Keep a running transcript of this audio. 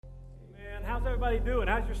How's everybody doing?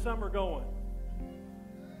 How's your summer going?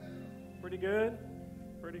 Pretty good?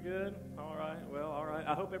 Pretty good? All right. Well, all right.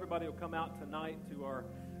 I hope everybody will come out tonight to our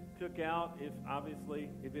cookout. If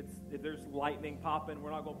there's lightning popping,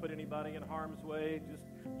 we're not going to put anybody in harm's way. Just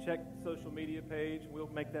check the social media page. We'll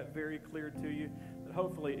make that very clear to you. But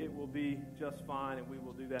hopefully it will be just fine, and we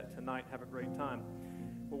will do that tonight. Have a great time.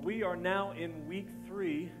 Well, we are now in week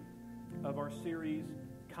 3 of our series,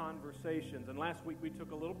 Conversations. And last week we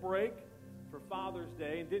took a little break for Father's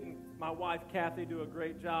Day. And didn't my wife, Kathy, do a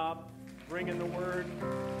great job bringing the word?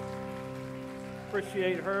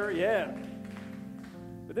 Appreciate her. Yeah.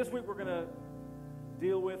 But this week we're going to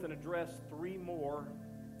deal with and address 3 more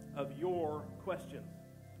of your questions.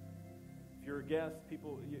 If you're a guest,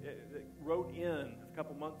 people that wrote in a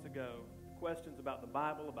couple months ago questions about the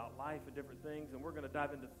Bible, about life and different things, and we're going to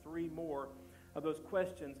dive into 3 more of those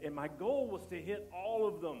questions. And my goal was to hit all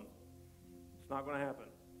of them. It's not going to happen.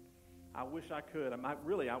 I wish I could. I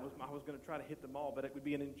was going to try to hit them all, but it would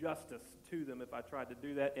be an injustice to them if I tried to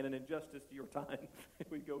do that, and an injustice to your time.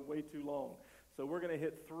 It would go way too long. So we're going to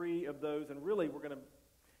hit 3 of those, and really we're going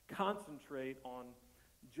to concentrate on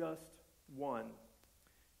just one.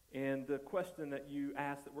 And the question that you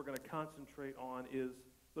asked that we're going to concentrate on is,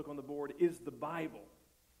 look on the board, is the Bible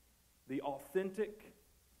the authentic,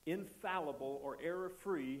 infallible, or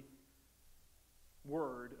error-free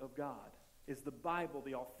Word of God? Is the Bible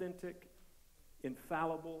the authentic,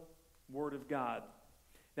 infallible Word of God?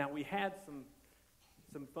 Now, we had some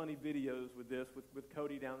funny videos with this, with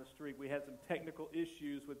Cody down the street. We had some technical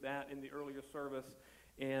issues with that in the earlier service,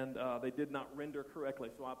 and they did not render correctly.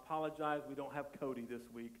 So I apologize. We don't have Cody this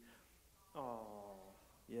week. Oh,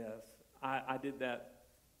 yes. I did that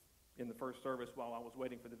in the first service while I was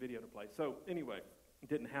waiting for the video to play. So anyway, it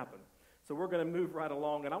didn't happen. So we're going to move right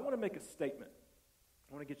along, and I want to make a statement.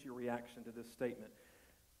 I want to get your reaction to this statement.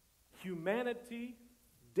 Humanity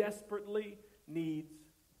desperately needs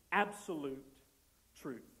absolute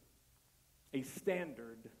truth, a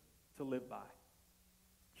standard to live by.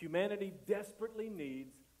 Humanity desperately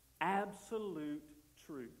needs absolute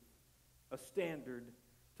truth, a standard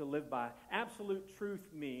to live by. Absolute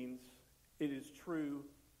truth means it is true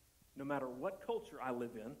no matter what culture I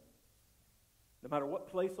live in, no matter what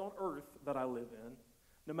place on earth that I live in,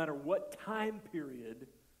 no matter what time period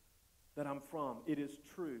that I'm from. It is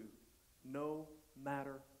true no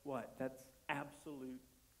matter what. That's absolute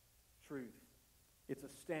truth. It's a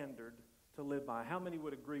standard to live by. How many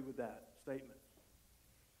would agree with that statement?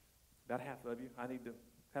 About half of you. I need to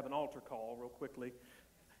have an altar call real quickly.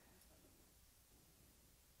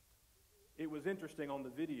 It was interesting on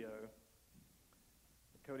the video.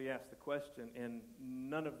 Cody asked the question, and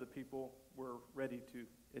none of the people were ready to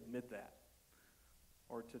admit that,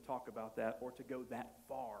 or to talk about that, or to go that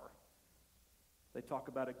far. They talk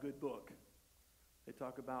about a good book. They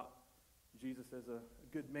talk about Jesus as a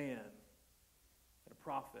good man and a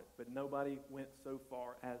prophet, but nobody went so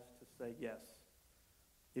far as to say, yes,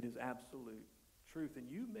 it is absolute truth. And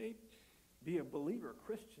you may be a believer, a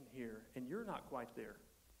Christian here, and you're not quite there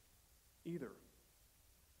either.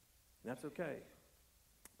 And that's okay.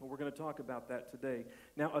 But we're going to talk about that today.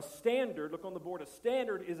 Now, a standard, look on the board, a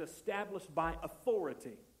standard is established by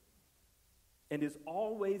authority and is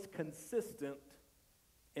always consistent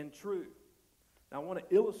and true. Now, I want to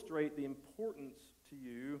illustrate the importance to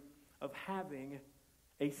you of having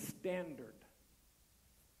a standard.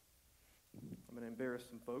 I'm going to embarrass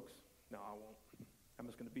some folks. No, I won't. I'm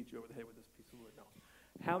just going to beat you over the head with this piece of wood. No.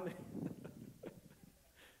 How many?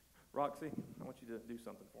 Roxy, I want you to do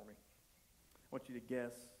something for me. I want you to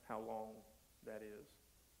guess how long that is.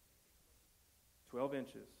 12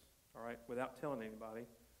 inches, all right, without telling anybody.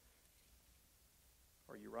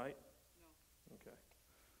 Are you right? No. Okay.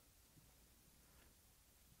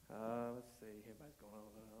 Let's see. Everybody's going on. I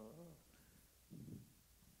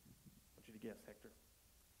want you to guess, Hector.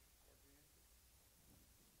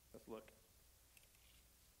 Let's look.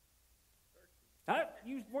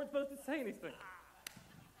 You weren't supposed to say anything.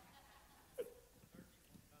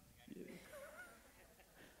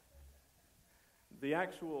 The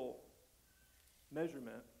actual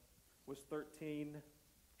measurement was 13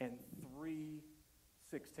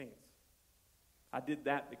 3/16. I did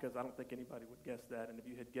that because I don't think anybody would guess that, and if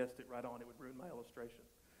you had guessed it right on, it would ruin my illustration.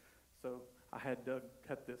 So I had Doug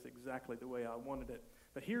cut this exactly the way I wanted it.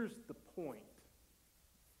 But here's the point.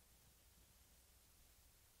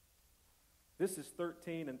 This is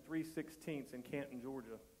 13 3/16 in Canton,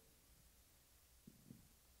 Georgia.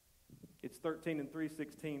 It's 13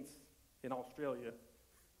 3/16 in Australia.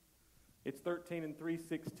 It's 13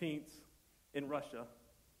 3/16 in Russia.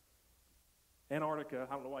 Antarctica,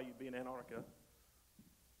 I don't know why you'd be in Antarctica.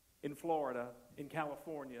 in Florida, in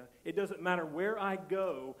California. It doesn't matter where I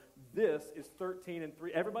go, this is 13 and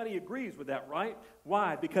 3. Everybody agrees with that, right?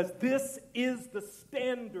 Why? Because this is the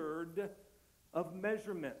standard of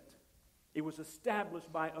measurement. It was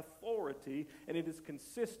established by authority, and it is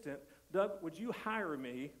consistent. Doug, would you hire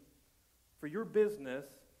me for your business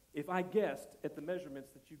if I guessed at the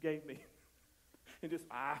measurements that you gave me? And just,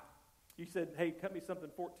 you said, hey, cut me something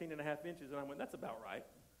 14 and a half inches, and I went, that's about right.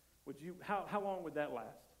 Would you? How long would that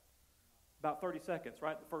last? About 30 seconds,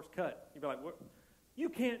 right? The first cut. You'd be like, what? You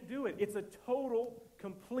can't do it. It's a total,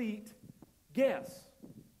 complete guess.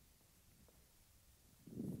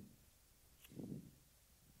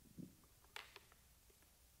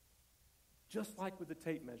 Just like with the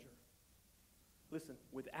tape measure. Listen,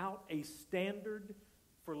 without a standard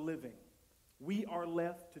for living, we are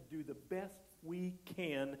left to do the best we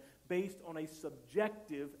can based on a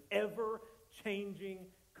subjective, ever-changing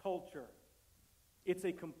culture. It's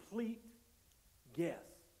a complete guess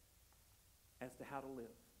as to how to live.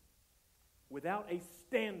 Without a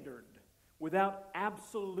standard, without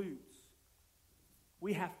absolutes,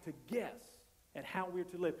 we have to guess at how we're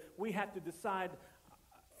to live. We have to decide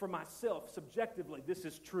for myself, subjectively, this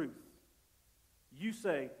is truth. You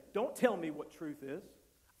say, don't tell me what truth is.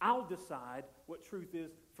 I'll decide what truth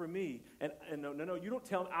is for me. And no, you don't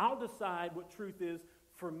tell me. I'll decide what truth is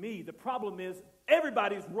for me. The problem is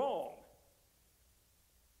everybody's wrong.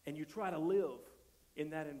 And you try to live in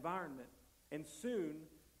that environment, and soon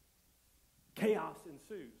chaos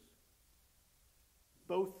ensues.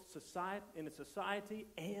 Both in a society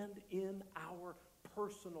and in our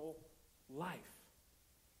personal life.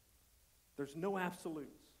 There's no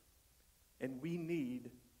absolutes. And we need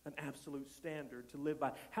an absolute standard to live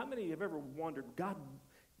by. How many have ever wondered, God,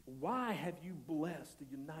 why have you blessed the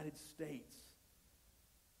United States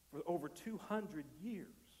for over 200 years?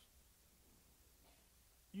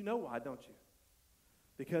 You know why, don't you?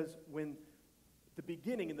 Because when the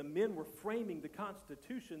beginning and the men were framing the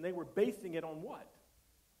Constitution, they were basing it on what?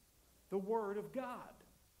 The Word of God.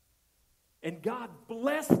 And God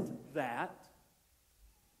blessed that.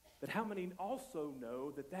 But how many also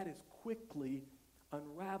know that that is quickly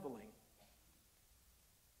unraveling?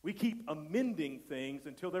 We keep amending things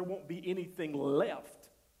until there won't be anything left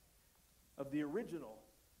of the original.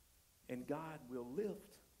 And God will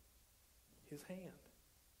lift his hand.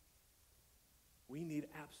 We need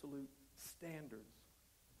absolute standards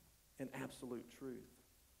and absolute truth.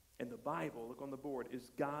 And the Bible, look on the board,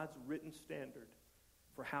 is God's written standard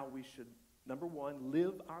for how we should, number one,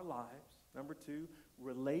 live our lives. Number two,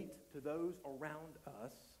 relate to those around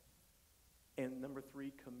us. And number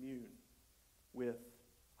three, commune with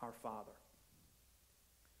our Father.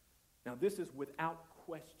 Now, this is without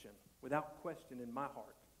question in my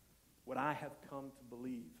heart, what I have come to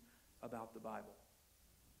believe about the Bible.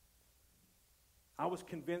 I was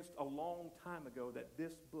convinced a long time ago that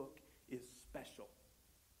this book is special,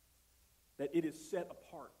 that it is set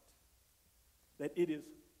apart, that it is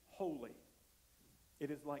holy.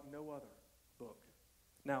 It is like no other book.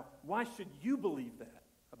 Now, why should you believe that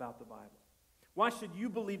about the Bible? Why should you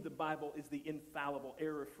believe the Bible is the infallible,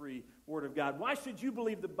 error-free Word of God? Why should you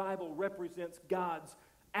believe the Bible represents God's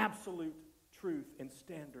absolute truth and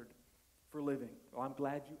standard for living? Well, I'm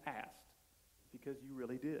glad you asked, because you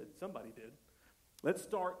really did. Somebody did. Let's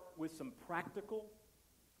start with some practical,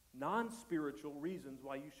 non-spiritual reasons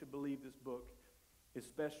why you should believe this book is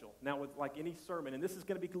special. Now, with like any sermon, and this is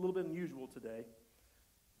going to be a little bit unusual today,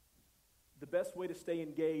 the best way to stay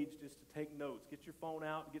engaged is to take notes. Get your phone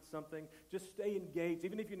out, get something. Just stay engaged.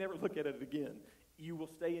 Even if you never look at it again, you will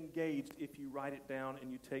stay engaged if you write it down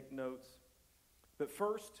and you take notes. But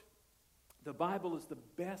first, the Bible is the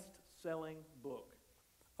best-selling book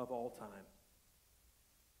of all time.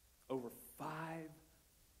 Over 5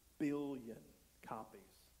 billion copies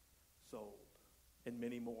sold, and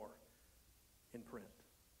many more in print.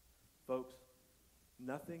 Folks,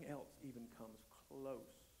 nothing else even comes close.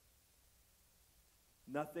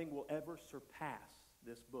 Nothing will ever surpass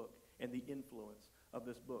this book and the influence of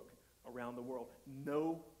this book around the world.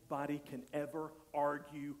 Nobody can ever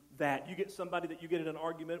argue that. You get somebody that you get in an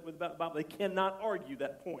argument with about the Bible, they cannot argue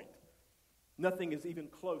that point. Nothing is even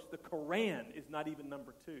close. The Quran is not even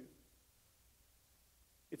number 2.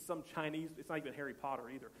 It's some Chinese, it's not even Harry Potter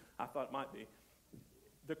either. I thought it might be.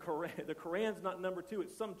 The Quran's not number 2.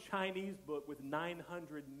 It's some Chinese book with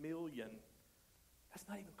 900 million. That's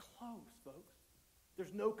not even close, folks.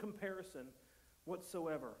 There's no comparison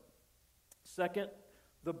whatsoever. Second,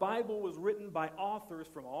 the Bible was written by authors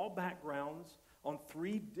from all backgrounds on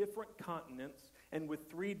 3 different continents and with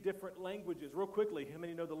 3 different languages. Real quickly, how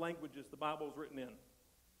many know the languages the Bible was written in?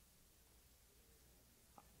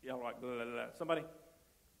 Y'all like blah, blah, blah. Somebody?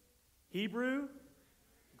 Hebrew,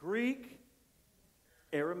 Greek,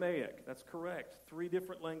 Aramaic. That's correct. 3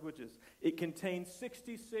 different languages. It contains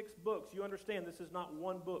 66 books. You understand this is not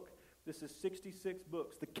one book. This is 66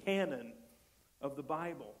 books, the canon of the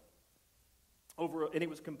Bible. And it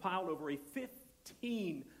was compiled over a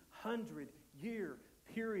 1,500-year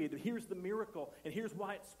period. Here's the miracle, and here's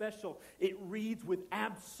why it's special. It reads with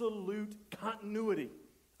absolute continuity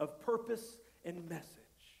of purpose and message.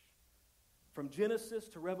 From Genesis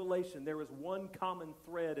to Revelation, there is one common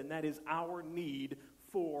thread, and that is our need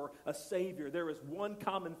for a Savior. There is one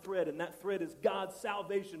common thread, and that thread is God's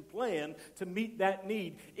salvation plan to meet that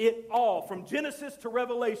need. It all, from Genesis to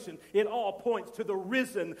Revelation, it all points to the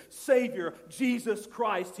risen Savior, Jesus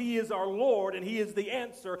Christ. He is our Lord, and He is the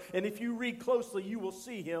answer. And if you read closely, you will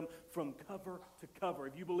see Him from cover to cover.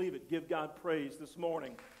 If you believe it, give God praise this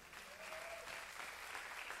morning.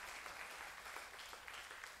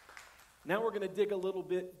 Now we're going to dig a little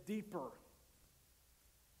bit deeper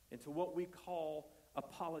into what we call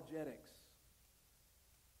apologetics.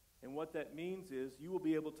 And what that means is you will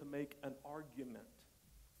be able to make an argument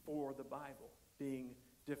for the Bible being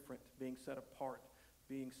different, being set apart,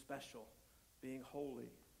 being special, being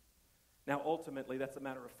holy. Now, ultimately, that's a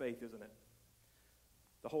matter of faith, isn't it?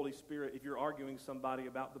 The Holy Spirit, if you're arguing somebody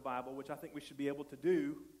about the Bible, which I think we should be able to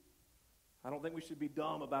do, I don't think we should be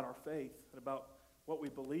dumb about our faith and about what we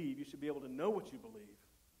believe. You should be able to know what you believe.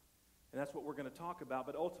 And that's what we're going to talk about.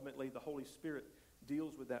 But ultimately, the Holy Spirit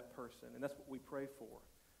deals with that person. And that's what we pray for.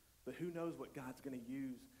 But who knows what God's going to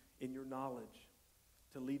use in your knowledge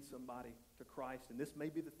to lead somebody to Christ. And this may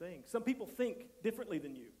be the thing. Some people think differently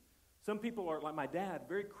than you. Some people are, like my dad,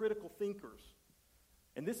 very critical thinkers.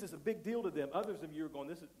 And this is a big deal to them. Others of you are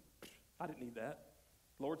going, I didn't need that.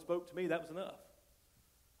 The Lord spoke to me. That was enough.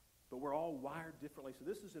 But we're all wired differently. So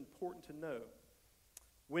this is important to know.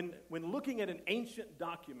 When looking at an ancient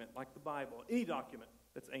document like the Bible, any document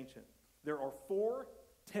that's ancient, there are 4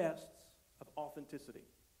 tests of authenticity.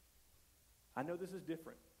 I know this is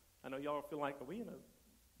different. I know y'all feel like, are we in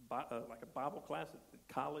like a Bible class at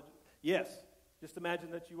college? Yes, just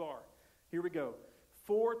imagine that you are. Here we go.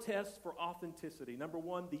 4 tests for authenticity. Number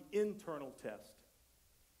 1, the internal test.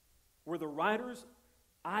 Were the writers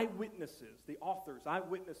eyewitnesses, the authors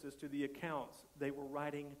eyewitnesses to the accounts they were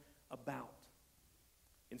writing about?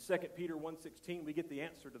 In 2 Peter 1:16, we get the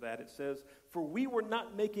answer to that. It says, "For we were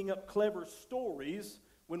not making up clever stories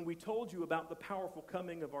when we told you about the powerful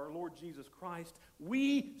coming of our Lord Jesus Christ.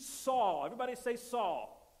 We saw," everybody say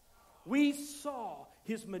saw. "We saw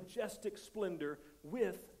His majestic splendor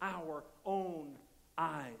with our own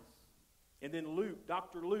eyes." And then Luke,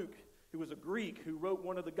 Dr. Luke, who was a Greek who wrote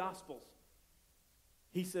one of the Gospels,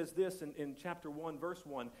 he says this in chapter 1, verse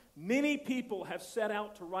 1, "Many people have set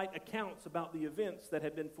out to write accounts about the events that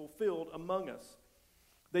had been fulfilled among us.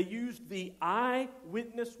 They used the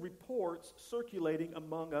eyewitness reports circulating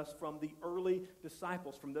among us from the early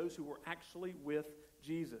disciples, from those who were actually with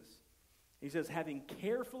Jesus." He says, "Having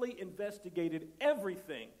carefully investigated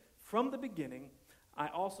everything from the beginning, I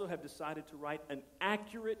also have decided to write an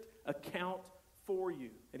accurate account for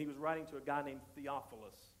you." And he was writing to a guy named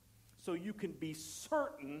Theophilus. "So you can be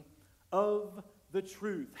certain of the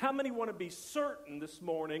truth." How many want to be certain this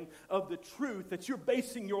morning of the truth that you're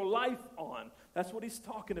basing your life on? That's what he's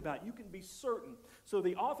talking about. You can be certain. So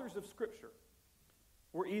the authors of Scripture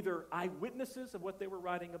were either eyewitnesses of what they were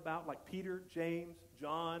writing about, like Peter, James,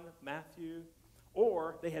 John, Matthew,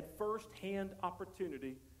 or they had first-hand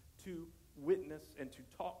opportunity to witness and to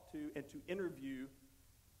talk to and to interview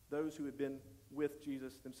those who had been with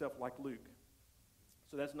Jesus themselves, like Luke.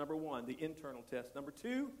 So that's number 1, the internal test. Number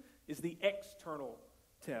 2 is the external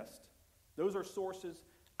test. Those are sources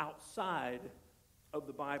outside of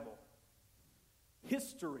the Bible.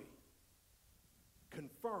 History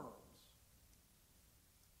confirms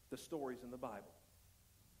the stories in the Bible.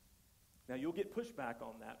 Now, you'll get pushback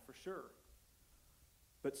on that for sure.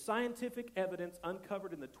 But scientific evidence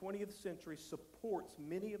uncovered in the 20th century supports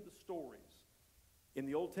many of the stories in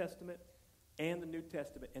the Old Testament and the New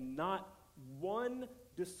Testament, and not one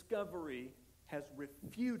discovery has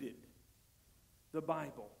refuted the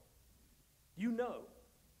Bible. You know,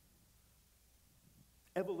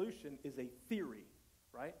 evolution is a theory,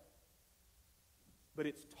 right? But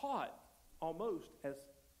it's taught almost as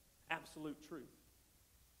absolute truth.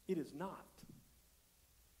 It is not.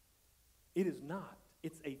 It is not.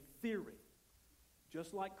 It's a theory.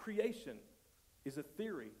 Just like creation is a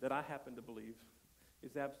theory that I happen to believe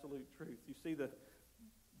is absolute truth. You see the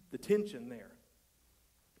tension there.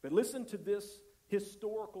 But listen to this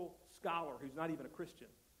historical scholar who's not even a Christian.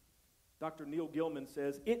 Dr. Neil Gilman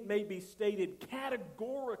says, it may be stated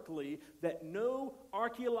categorically that no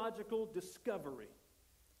archaeological discovery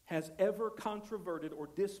has ever controverted or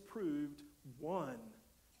disproved one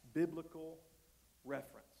biblical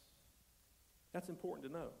reference. That's important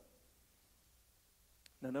to know.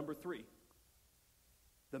 Now, number 3,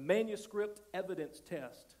 the manuscript evidence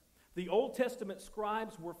test. The Old Testament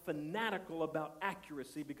scribes were fanatical about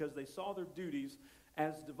accuracy because they saw their duties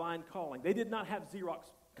as divine calling. They did not have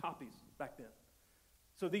Xerox copies back then.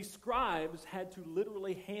 So these scribes had to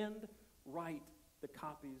literally hand write the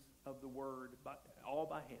copies of the word all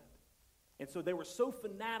by hand. And so they were so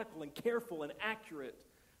fanatical and careful and accurate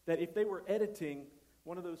that if they were editing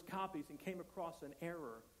one of those copies and came across an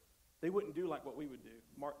error, they wouldn't do like what we would do.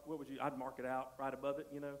 I'd mark it out right above it,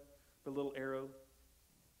 put a little arrow.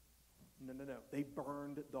 No. They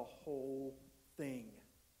burned the whole thing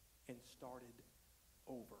and started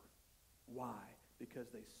over. Why? Because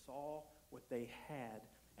they saw what they had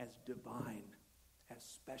as divine, as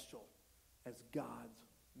special, as God's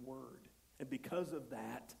word. And because of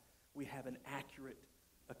that, we have an accurate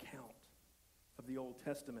account of the Old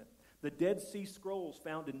Testament. The Dead Sea Scrolls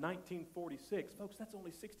found in 1946, folks, that's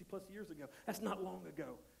only 60 plus years ago. That's not long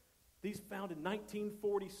ago. These found in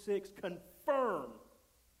 1946 confirm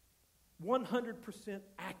 100%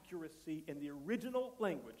 accuracy in the original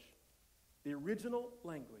language, the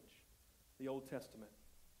Old Testament.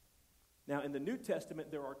 Now, in the New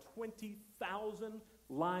Testament, there are 20,000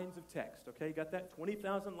 lines of text, okay? You got that?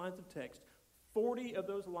 20,000 lines of text. 40 of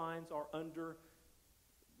those lines are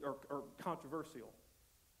controversial.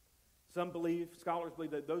 Scholars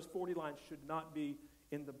believe that those 40 lines should not be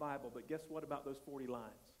in the Bible. But guess what about those 40 lines?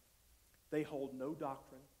 They hold no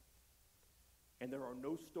doctrine, and there are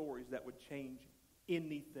no stories that would change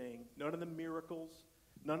anything. None of the miracles,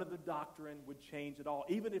 none of the doctrine would change at all.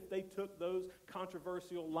 Even if they took those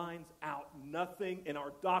controversial lines out, nothing in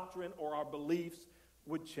our doctrine or our beliefs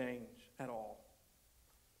would change at all.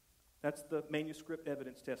 That's the manuscript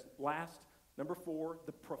evidence test. Last, number 4,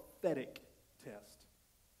 the prophetic test.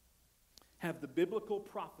 Have the biblical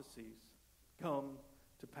prophecies come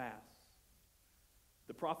to pass?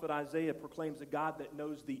 The prophet Isaiah proclaims a God that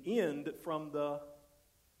knows the end from the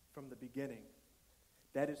beginning.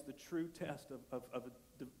 That is the true test of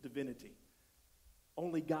divinity.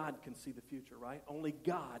 Only God can see the future, right? Only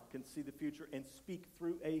God can see the future and speak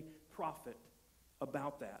through a prophet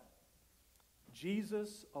about that.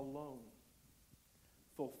 Jesus alone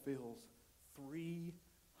fulfills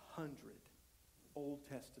 300 Old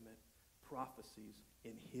Testament prophecies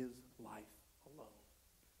in his life alone.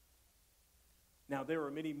 Now, there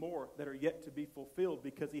are many more that are yet to be fulfilled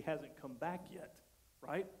because he hasn't come back yet,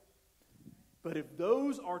 right? But if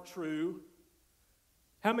those are true,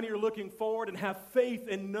 how many are looking forward and have faith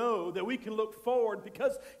and know that we can look forward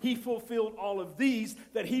because he fulfilled all of these,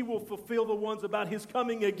 that he will fulfill the ones about his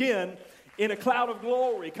coming again in a cloud of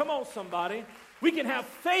glory? Come on, somebody. We can have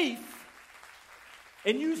faith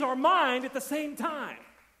and use our mind at the same time.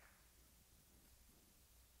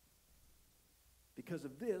 Because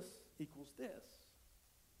of this equals this.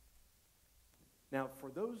 Now,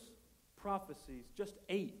 for those prophecies, just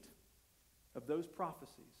 8 of those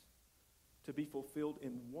prophecies to be fulfilled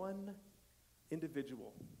in one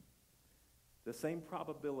individual, the same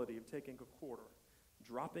probability of taking a quarter,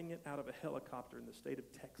 dropping it out of a helicopter in the state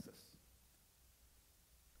of Texas,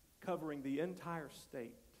 covering the entire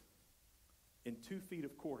state in 2 feet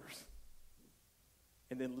of quarters,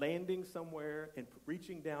 and then landing somewhere and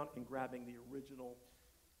reaching down and grabbing the original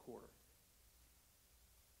quarter.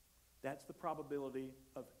 That's the probability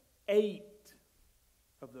of 8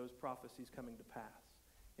 of those prophecies coming to pass.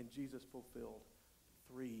 And Jesus fulfilled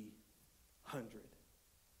 300.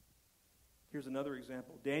 Here's another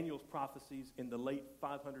example. Daniel's prophecies in the late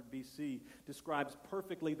 500 BC describes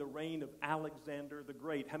perfectly the reign of Alexander the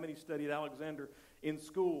Great. How many studied Alexander in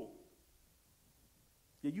school?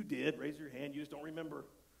 Yeah, you did. Raise your hand. You just don't remember.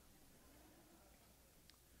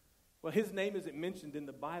 Well, his name isn't mentioned in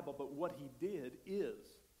the Bible, but what he did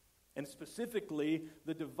is. And specifically,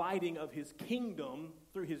 the dividing of his kingdom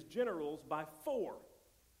through his generals by 4.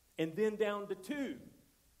 And then down to 2.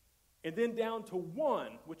 And then down to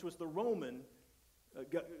 1, which was the Roman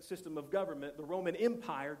system of government, the Roman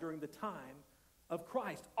Empire during the time of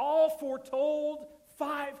Christ. All foretold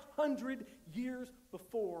 500 years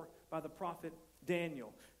before by the prophet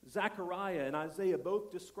Daniel. Zechariah and Isaiah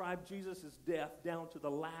both describe Jesus' death down to the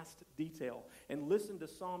last detail. And listen to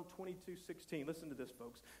Psalm 22:16. Listen to this,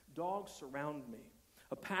 folks. Dogs surround me.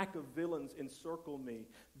 A pack of villains encircle me.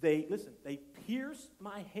 They pierce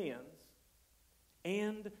my hands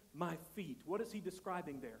and my feet. What is he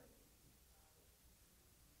describing there?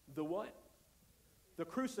 The what? The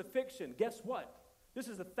crucifixion, guess what? This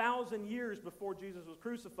is 1,000 years before Jesus was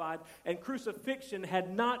crucified, and crucifixion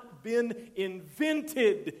had not been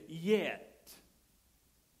invented yet.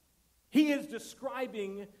 He is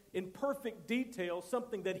describing in perfect detail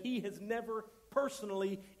something that he has never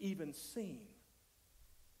personally even seen.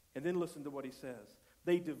 And then listen to what he says.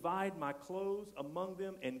 They divide my clothes among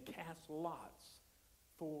them and cast lots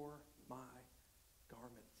for my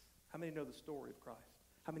garments. How many know the story of Christ?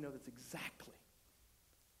 How many know that's exactly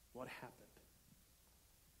what happened?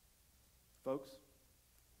 Folks,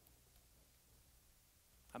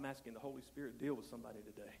 I'm asking the Holy Spirit to deal with somebody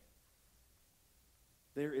today.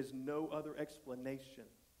 There is no other explanation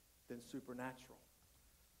than supernatural.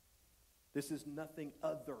 This is nothing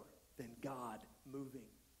other than God moving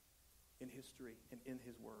in history and in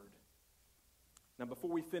His Word. Now, before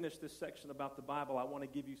we finish this section about the Bible, I want to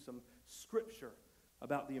give you some scripture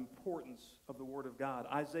about the importance of the Word of God.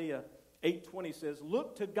 Isaiah 8:20 says,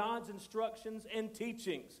 "Look to God's instructions and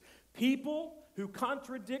teachings. People who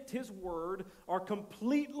contradict His Word are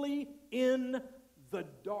completely in the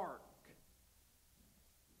dark."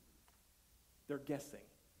 They're guessing.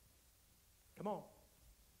 Come on.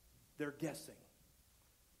 They're guessing.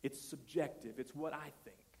 It's subjective. It's what I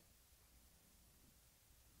think.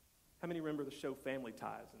 How many remember the show Family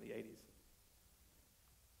Ties in the 80s?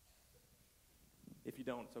 If you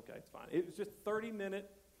don't, it's okay. It's fine. It was just 30-minute.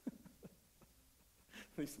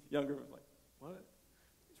 These younger ones like, what?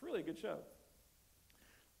 It's really a good show.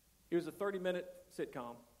 It was a 30-minute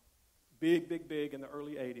sitcom. Big in the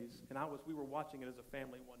early 80s. And we were watching it as a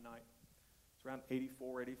family one night. It's around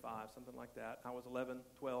 84, 85, something like that. I was 11,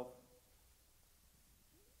 12.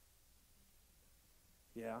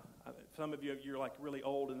 Yeah, some of you, you're like really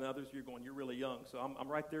old, and others you're going, you're really young. So I'm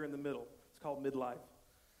right there in the middle. It's called midlife.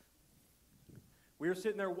 We were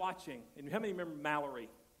sitting there watching, and how many remember Mallory?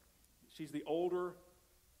 She's the older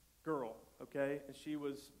girl, okay? And she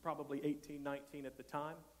was probably 18, 19 at the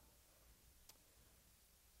time.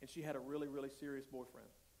 And she had a really, really serious boyfriend.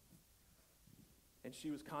 And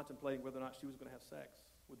she was contemplating whether or not she was going to have sex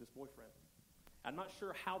with this boyfriend. I'm not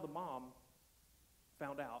sure how the mom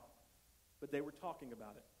found out, but they were talking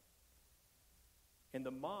about it. And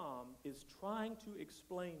the mom is trying to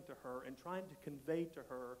explain to her and trying to convey to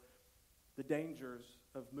her the dangers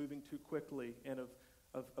of moving too quickly and of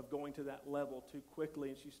going to that level too quickly.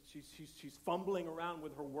 And she's fumbling around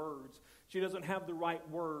with her words. She doesn't have the right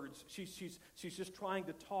words. She's just trying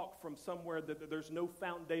to talk from somewhere that there's no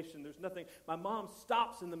foundation. There's nothing. My mom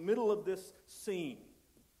stops in the middle of this scene.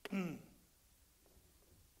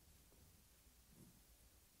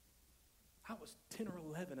 I was 10 or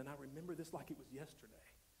 11, and I remember this like it was yesterday.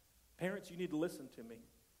 Parents, you need to listen to me.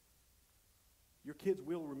 Your kids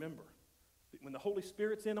will remember. When the Holy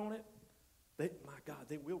Spirit's in on it, my God,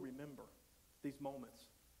 they will remember these moments.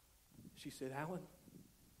 She said, Alan,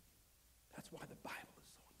 that's why the Bible is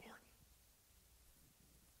so important.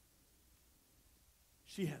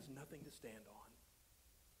 She has nothing to stand on.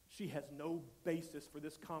 She has no basis for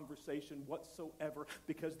this conversation whatsoever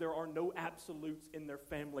because there are no absolutes in their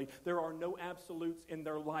family. There are no absolutes in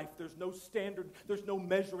their life. There's no standard. There's no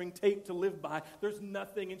measuring tape to live by. There's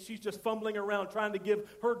nothing. And she's just fumbling around trying to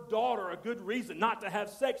give her daughter a good reason not to have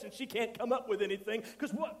sex, and she can't come up with anything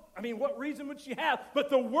because what reason would she have? But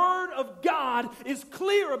the Word of God is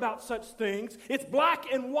clear about such things. It's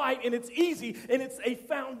black and white, and it's easy, and it's a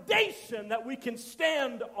foundation that we can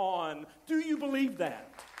stand on. Do you believe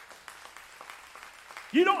that?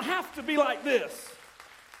 You don't have to be like this.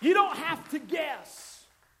 You don't have to guess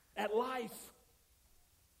at life.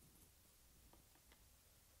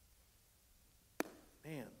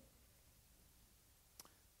 Man.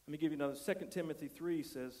 Let me give you another. 2 Timothy 3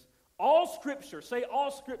 says, all Scripture, say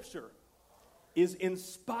all Scripture, is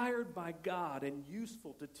inspired by God and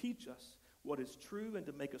useful to teach us what is true and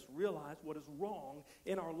to make us realize what is wrong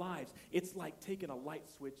in our lives. It's like taking a light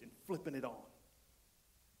switch and flipping it on.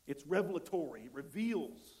 It's revelatory. It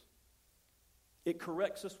reveals. It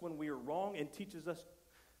corrects us when we are wrong and teaches us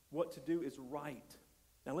what to do is right.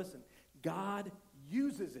 Now listen, God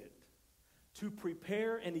uses it to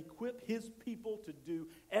prepare and equip His people to do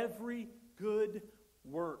every good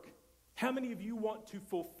work. How many of you want to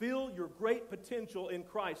fulfill your great potential in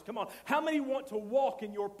Christ? Come on. How many want to walk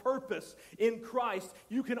in your purpose in Christ?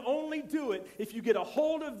 You can only do it if you get a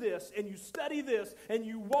hold of this and you study this and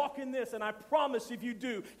you walk in this. And I promise if you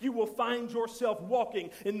do, you will find yourself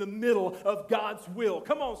walking in the middle of God's will.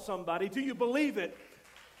 Come on, somebody. Do you believe it?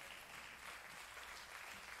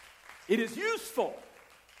 It is useful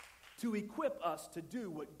to equip us to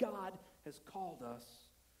do what God has called us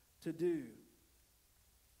to do.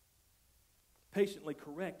 Patiently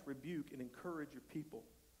correct, rebuke, and encourage your people.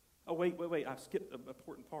 Oh, wait. I skipped an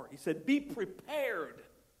important part. He said, be prepared.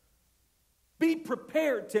 Be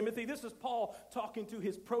prepared, Timothy. This is Paul talking to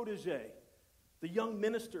his protege, the young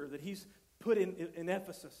minister that he's put in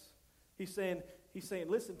Ephesus. He's saying,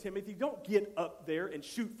 listen, Timothy, don't get up there and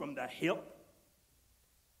shoot from the hip.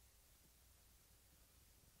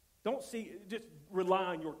 Don't just rely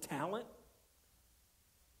on your talent.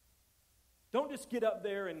 Don't just get up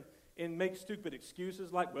there and make stupid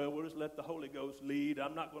excuses like, well, we'll just let the Holy Ghost lead.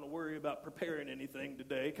 I'm not going to worry about preparing anything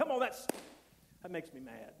today. Come on, that makes me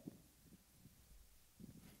mad.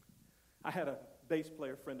 I had a bass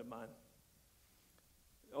player friend of mine,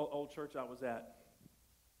 old church I was at,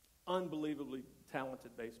 unbelievably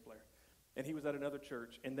talented bass player. And he was at another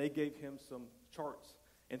church, and they gave him some charts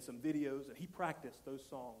and some videos, and he practiced those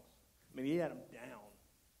songs. I mean, he had them down.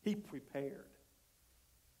 He prepared.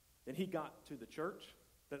 Then he got to the church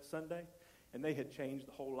that Sunday, and they had changed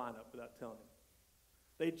the whole lineup without telling him.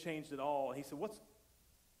 They'd changed it all. He said, what's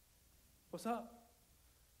up?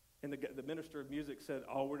 And the minister of music said,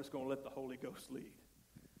 oh, we're just going to let the Holy Ghost lead.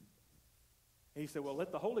 And he said, well,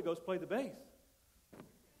 let the Holy Ghost play the bass.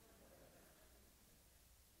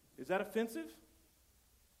 Is that offensive?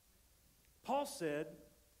 Paul said,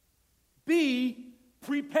 be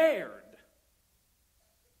prepared.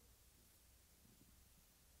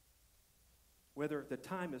 Whether the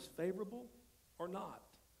time is favorable or not.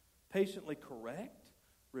 Patiently correct,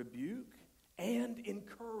 rebuke, and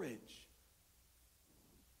encourage.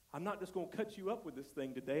 I'm not just going to cut you up with this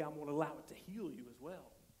thing today. I'm going to allow it to heal you as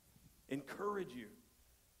well. Encourage you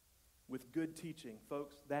with good teaching.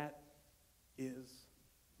 Folks, that is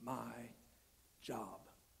my job.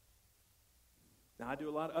 Now, I do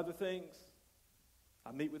a lot of other things.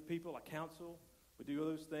 I meet with people. I counsel. We do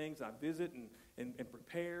those things. I visit and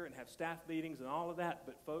prepare and have staff meetings and all of that.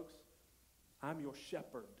 But, folks, I'm your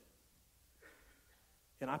shepherd.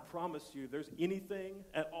 And I promise you, if there's anything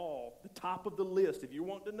at all, the top of the list, if you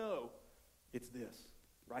want to know, it's this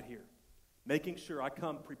right here. Making sure I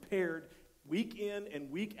come prepared week in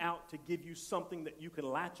and week out to give you something that you can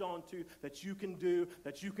latch on to, that you can do,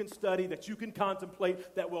 that you can study, that you can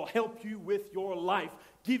contemplate, that will help you with your life,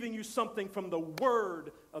 giving you something from the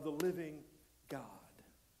Word of the living God.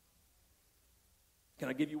 Can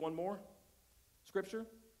I give you one more scripture?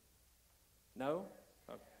 No?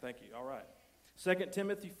 Oh, thank you. All right. 2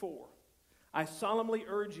 Timothy 4. I solemnly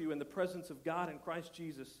urge you in the presence of God and Christ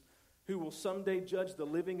Jesus, who will someday judge the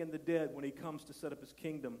living and the dead when he comes to set up his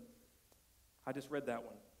kingdom. I just read that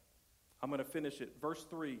one. I'm going to finish it. Verse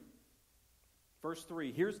 3. Verse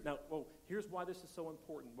 3. Here's why this is so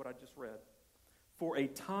important, what I just read. For a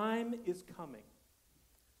time is coming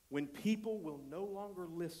when people will no longer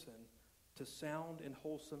listen to sound and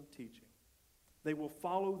wholesome teaching. They will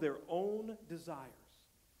follow their own desires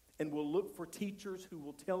and will look for teachers who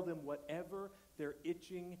will tell them whatever their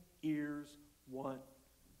itching ears want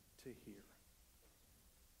to hear.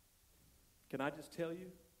 Can I just tell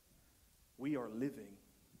you? We are living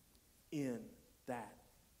in that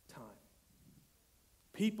time.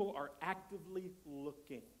 People are actively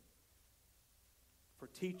looking for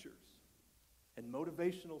teachers and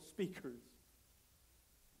motivational speakers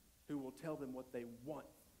who will tell them what they want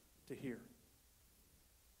to hear.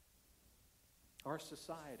 Our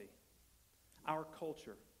society, our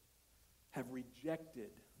culture have rejected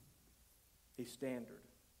a standard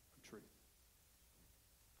of truth.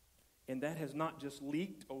 And that has not just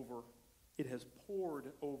leaked over, it has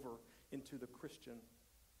poured over into the Christian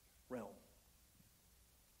realm.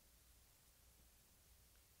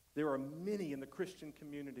 There are many in the Christian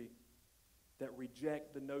community that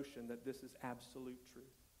reject the notion that this is absolute truth.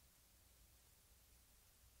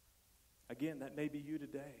 Again, that may be you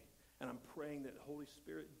today. And I'm praying that the Holy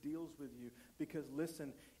Spirit deals with you. Because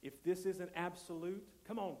listen, if this isn't absolute,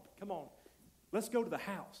 come on. Let's go to the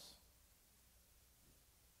house.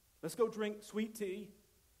 Let's go drink sweet tea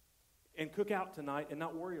and cook out tonight and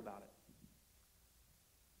not worry about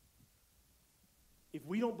it. If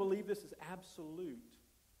we don't believe this is absolute,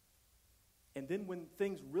 and then when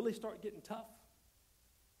things really start getting tough,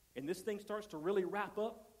 and this thing starts to really wrap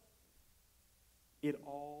up, it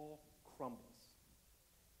all crumbles.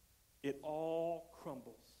 It all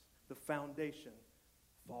crumbles. The foundation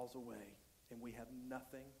falls away, and we have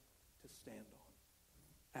nothing to stand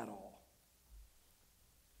on at all.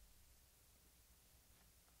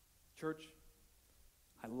 Church,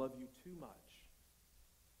 I love you too much,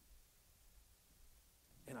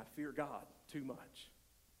 and I fear God too much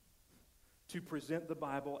to present the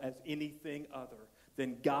Bible as anything other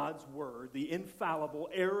than God's Word, the infallible,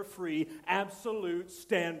 error-free, absolute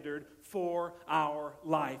standard for our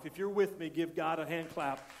life. If you're with me, give God a hand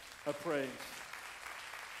clap of praise.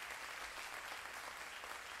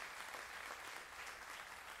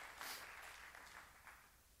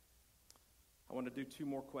 I want to do two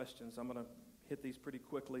more questions. I'm going to hit these pretty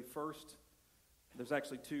quickly. First, there's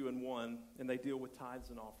actually two in one, and they deal with tithes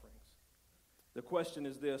and offerings. The question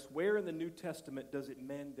is this: where in the New Testament does it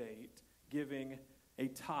mandate giving a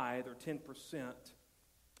tithe or 10%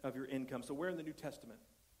 of your income? So where in the New Testament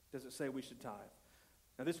does it say we should tithe?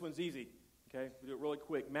 Now this one's easy, okay? We'll do it really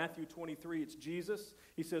quick. Matthew 23, it's Jesus.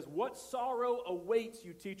 He says, "What sorrow awaits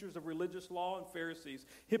you, teachers of religious law and Pharisees,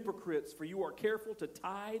 hypocrites, for you are careful to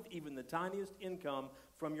tithe even the tiniest income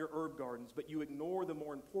from your herb gardens, but you ignore the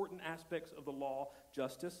more important aspects of the law,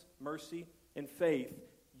 justice, mercy, and faith.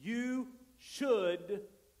 You should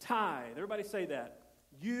tithe." Everybody say that.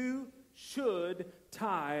 You should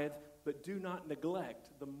tithe, but do not neglect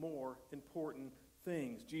the more important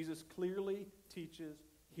things. Jesus clearly teaches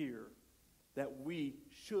here that we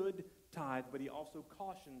should tithe, but he also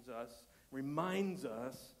cautions us, reminds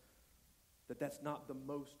us that that's not the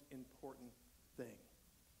most important thing.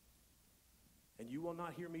 And you will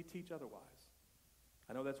not hear me teach otherwise.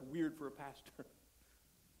 I know that's weird for a pastor,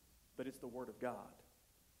 but it's the Word of God.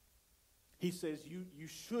 He says you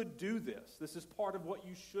should do this. This is part of what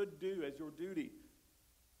you should do as your duty.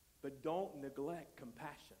 But don't neglect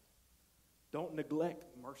compassion. Don't neglect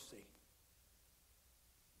mercy.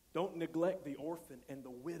 Don't neglect the orphan and the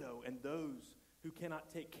widow and those who cannot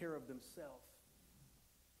take care of themselves.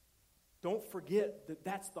 Don't forget that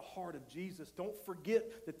that's the heart of Jesus. Don't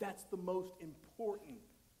forget that that's the most important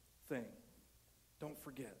thing. Don't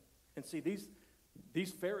forget. And see,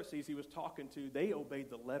 these Pharisees he was talking to, they obeyed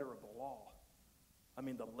the letter of the law. I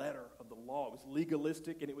mean, the letter of the law. It was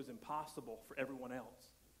legalistic and it was impossible for everyone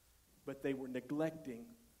else. But they were neglecting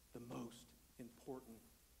the most important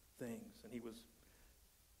things. And he was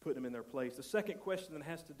putting them in their place. The second question that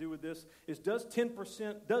has to do with this is, does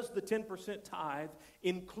the 10% tithe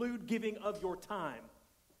include giving of your time?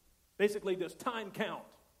 Basically, does time count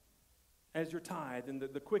as your tithe? And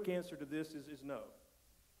the quick answer to this is no.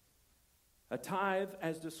 A tithe,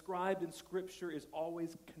 as described in Scripture, is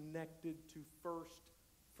always connected to first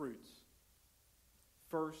fruits.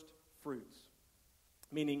 First fruits.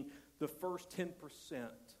 Meaning the first 10%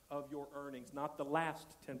 of your earnings, not the last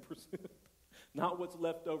 10%. Not what's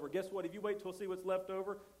left over. Guess what? If you wait till see what's left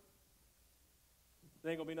over,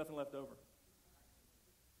 there ain't going to be nothing left over.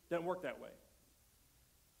 Doesn't work that way.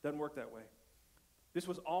 Doesn't work that way. This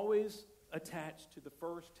was always attached to the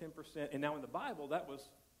first 10%. And now in the Bible, that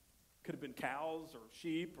could have been cows or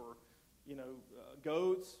sheep or,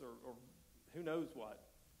 goats or who knows what,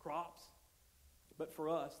 crops. But for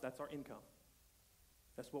us, that's our income.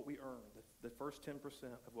 That's what we earn, the first 10%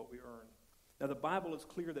 of what we earn. Now, the Bible is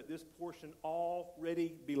clear that this portion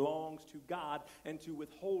already belongs to God, and to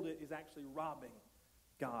withhold it is actually robbing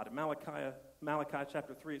God. In Malachi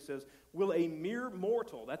chapter 3, it says, "Will a mere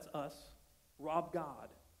mortal," that's us, "rob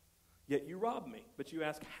God? Yet you rob me." But you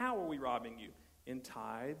ask, how are we robbing you? In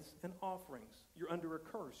tithes and offerings. You're under a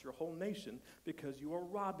curse, your whole nation, because you are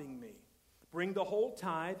robbing me. Bring the whole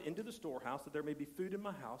tithe into the storehouse, that there may be food in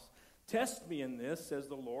my house. Test me in this, says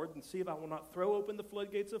the Lord, and see if I will not throw open the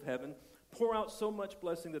floodgates of heaven, pour out so much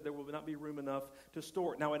blessing that there will not be room enough to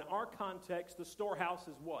store it. Now, in our context, the storehouse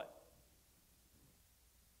is what?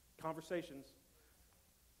 Conversations.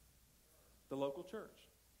 The local church.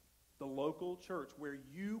 The local church where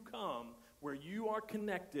you come, where you are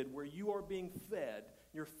connected, where you are being fed.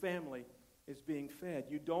 Your family is being fed.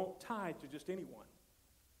 You don't tithe to just anyone.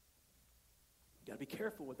 You got to be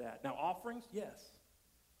careful with that. Now, offerings, yes.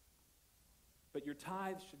 But your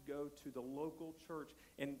tithes should go to the local church.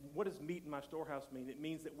 And what does meet in my storehouse mean? It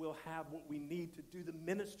means that we'll have what we need to do the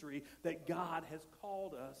ministry that God has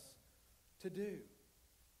called us to do.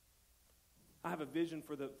 I have a vision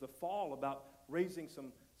for the fall about raising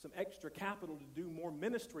some extra capital to do more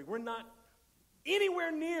ministry. We're not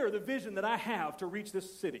anywhere near the vision that I have to reach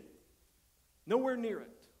this city. Nowhere near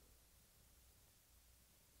it.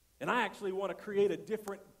 And I actually want to create a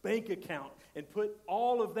different bank account and put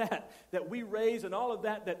all of that we raise and all of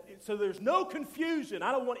that so there's no confusion.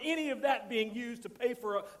 I don't want any of that being used to pay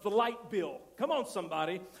for the light bill. Come on,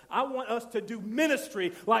 somebody. I want us to do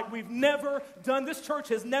ministry like we've never done. This church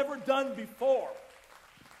has never done before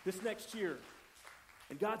this next year.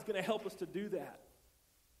 And God's going to help us to do that.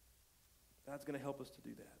 God's going to help us to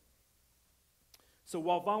do that. So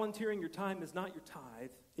while volunteering your time is not your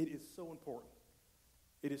tithe, it is so important.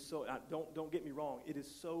 It is so, don't get me wrong, it is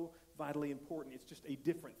so vitally important. It's just a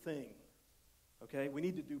different thing. Okay? We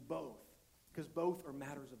need to do both because both are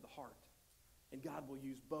matters of the heart. And God will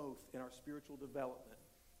use both in our spiritual development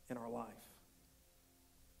in our life.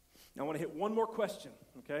 Now, I want to hit one more question,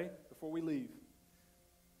 okay, before we leave.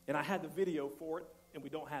 And I had the video for it, and we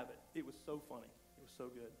don't have it. It was so funny. It was so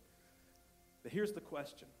good. But here's the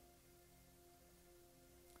question.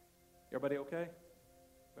 Everybody okay?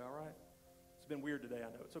 All right? It's been weird today,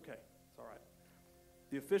 I know. It's okay. It's all right.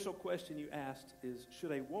 The official question you asked is,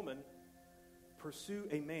 should a woman pursue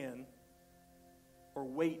a man or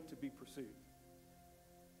wait to be pursued?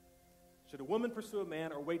 Should a woman pursue a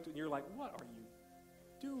man or wait? And you're like, what are you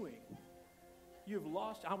doing? You've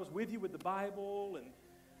lost. I was with you with the Bible and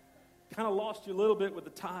kind of lost you a little bit with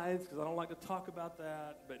the tithes because I don't like to talk about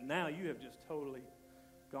that. But now you have just totally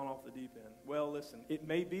gone off the deep end. Well, listen, it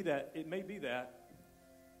may be that,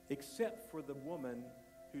 except for the woman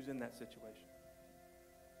who's in that situation.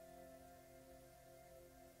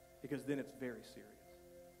 Because then it's very serious.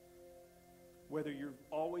 Whether you've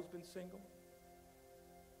always been single,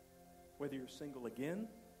 whether you're single again,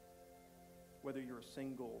 whether you're a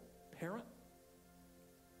single parent,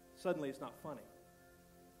 suddenly it's not funny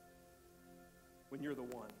when you're the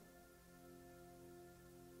one.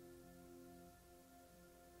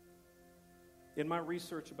 In my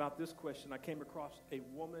research about this question, I came across a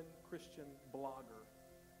woman Christian blogger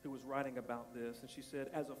who was writing about this, and she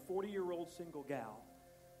said, as a 40-year-old single gal,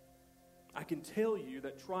 I can tell you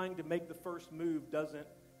that trying to make the first move doesn't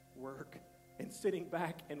work, and sitting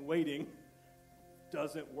back and waiting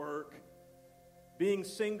doesn't work. Being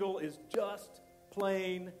single is just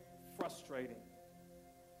plain frustrating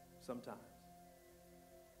sometimes.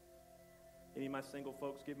 Any of my single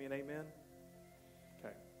folks give me an amen?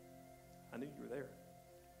 Okay. I knew you were there.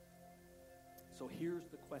 So here's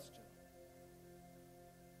the question.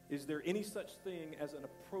 Is there any such thing as an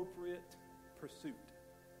appropriate pursuit?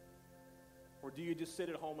 Or do you just sit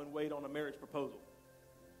at home and wait on a marriage proposal?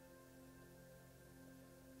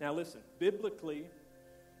 Now listen, biblically,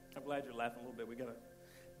 I'm glad you're laughing a little bit.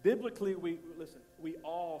 Biblically, we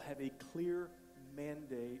all have a clear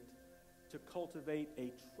mandate to cultivate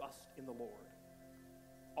a trust in the Lord.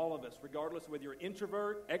 All of us, regardless of whether you're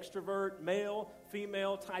introvert, extrovert, male,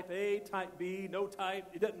 female, type A, type B, no type,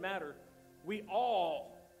 it doesn't matter. We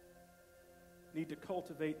all need to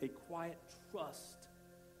cultivate a quiet trust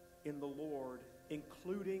in the Lord,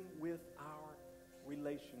 including with our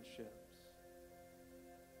relationships.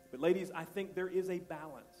 But ladies, I think there is a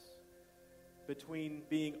balance between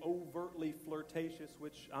being overtly flirtatious,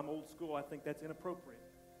 which I'm old school, I think that's inappropriate,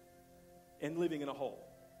 and living in a hole.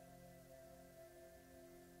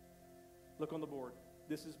 Look on the board.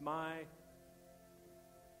 This is my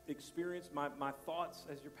experience, my thoughts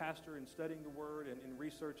as your pastor in studying the Word and in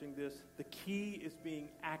researching this. The key is being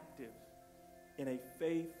active in a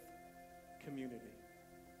faith community.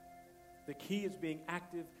 The key is being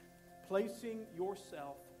active, placing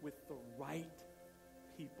yourself with the right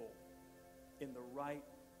people in the right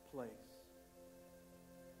place.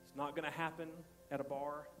 It's not going to happen at a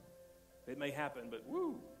bar. It may happen, but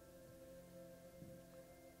woo.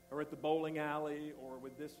 Or at the bowling alley or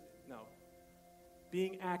with this. No.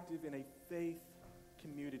 Being active in a faith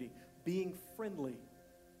community. Being friendly.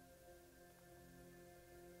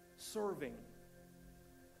 Serving.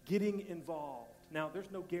 Getting involved. Now,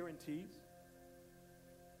 there's no guarantees.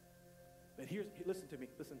 But listen to me.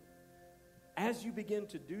 Listen. As you begin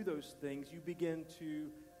to do those things, you begin to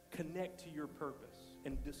connect to your purpose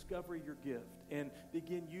and discover your gift and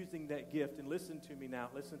begin using that gift. And listen to me now.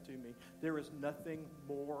 Listen to me. There is nothing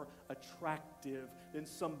more attractive than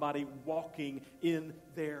somebody walking in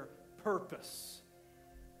their purpose.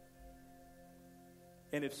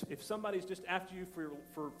 And if somebody's just after you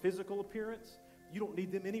for physical appearance, you don't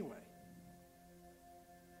need them anyway.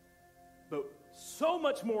 But so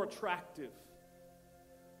much more attractive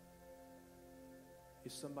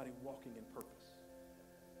is somebody walking in purpose.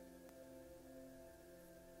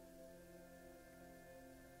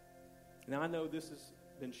 Now, I know this has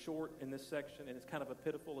been short in this section, and it's kind of a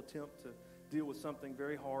pitiful attempt to deal with something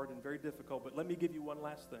very hard and very difficult, but let me give you one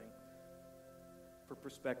last thing for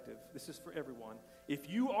perspective. This is for everyone. If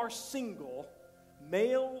you are single,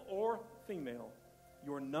 male or female,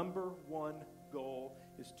 your number one goal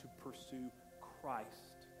is to pursue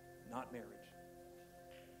Christ, not marriage.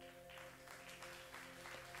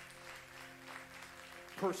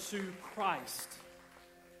 Pursue Christ.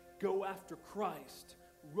 Go after Christ.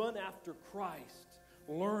 Run after Christ.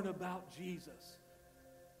 Learn about Jesus.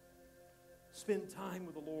 Spend time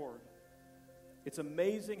with the Lord. It's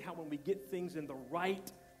amazing how when we get things in the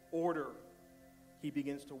right order, He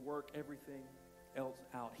begins to work everything else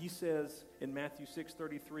out. He says in Matthew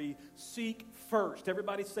 6:33, seek first.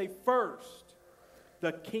 Everybody say first.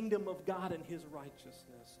 The kingdom of God and his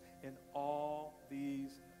righteousness, and all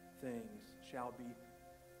these things shall be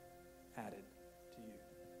added to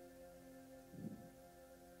you.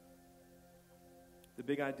 The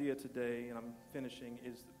big idea today, and I'm finishing,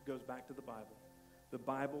 goes back to the Bible. The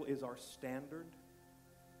Bible is our standard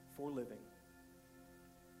for living.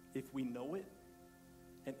 If we know it,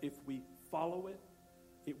 and if we follow it,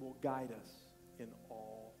 it will guide us in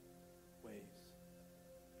all ways.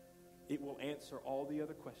 It will answer all the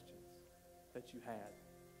other questions that you had.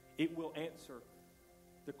 It will answer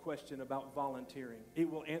the question about volunteering. It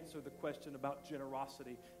will answer the question about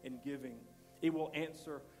generosity and giving. It will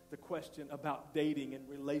answer the question about dating and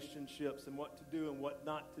relationships and what to do and what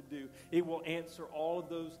not to do. It will answer all of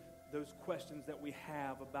those questions that we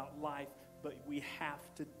have about life, but we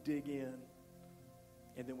have to dig in,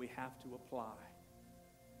 and then we have to apply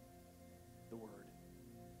the Word.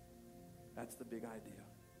 That's the big idea.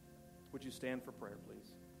 Would you stand for prayer,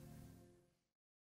 please?